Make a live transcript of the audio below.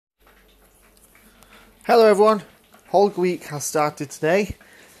Hello everyone, Holga Week has started today,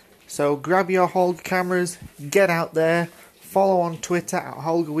 so grab your Holga cameras, get out there, follow on Twitter at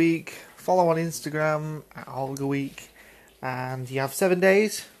Holga Week, follow on Instagram at Holga Week, and you have 7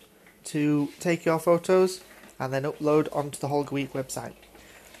 days to take your photos and then upload onto the Holga Week website.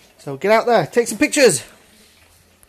 So get out there, take some pictures!